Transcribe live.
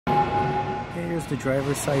Here's the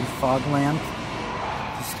driver's side fog lamp.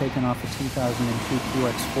 Just taken off a 2002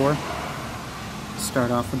 QX4. Start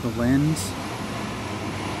off with the lens.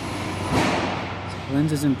 So the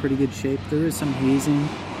lens is in pretty good shape. There is some hazing,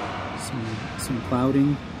 some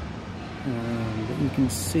clouding, but you can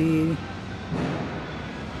see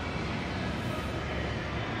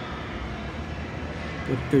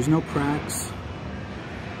that there's no cracks.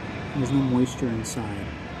 There's no moisture inside.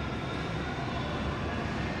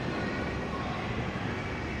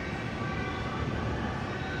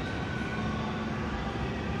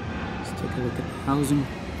 Let's take a look at the housing.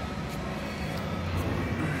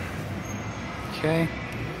 Okay.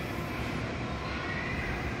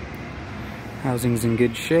 Housing's in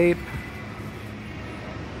good shape.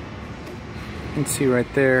 You can see right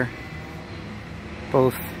there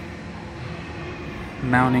both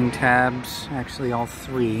mounting tabs, actually all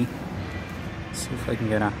three. Let's see if I can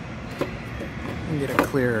get a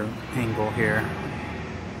clearer angle here.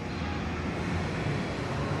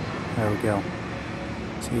 There we go.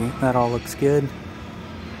 See, that all looks good.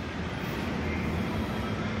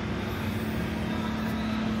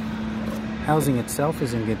 Housing itself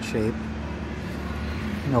is in good shape.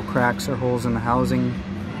 No cracks or holes in the housing.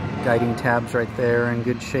 Guiding tabs right there in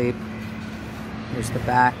good shape. Here's the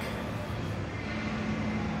back.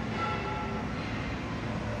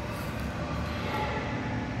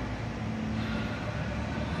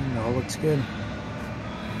 And it all looks good.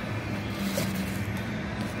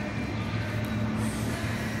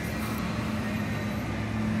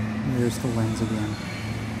 And there's the lens again.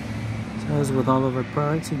 So as with all of our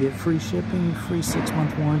products, you get free shipping, free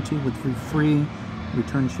 6-month warranty with free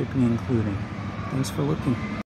return shipping included. Thanks for looking.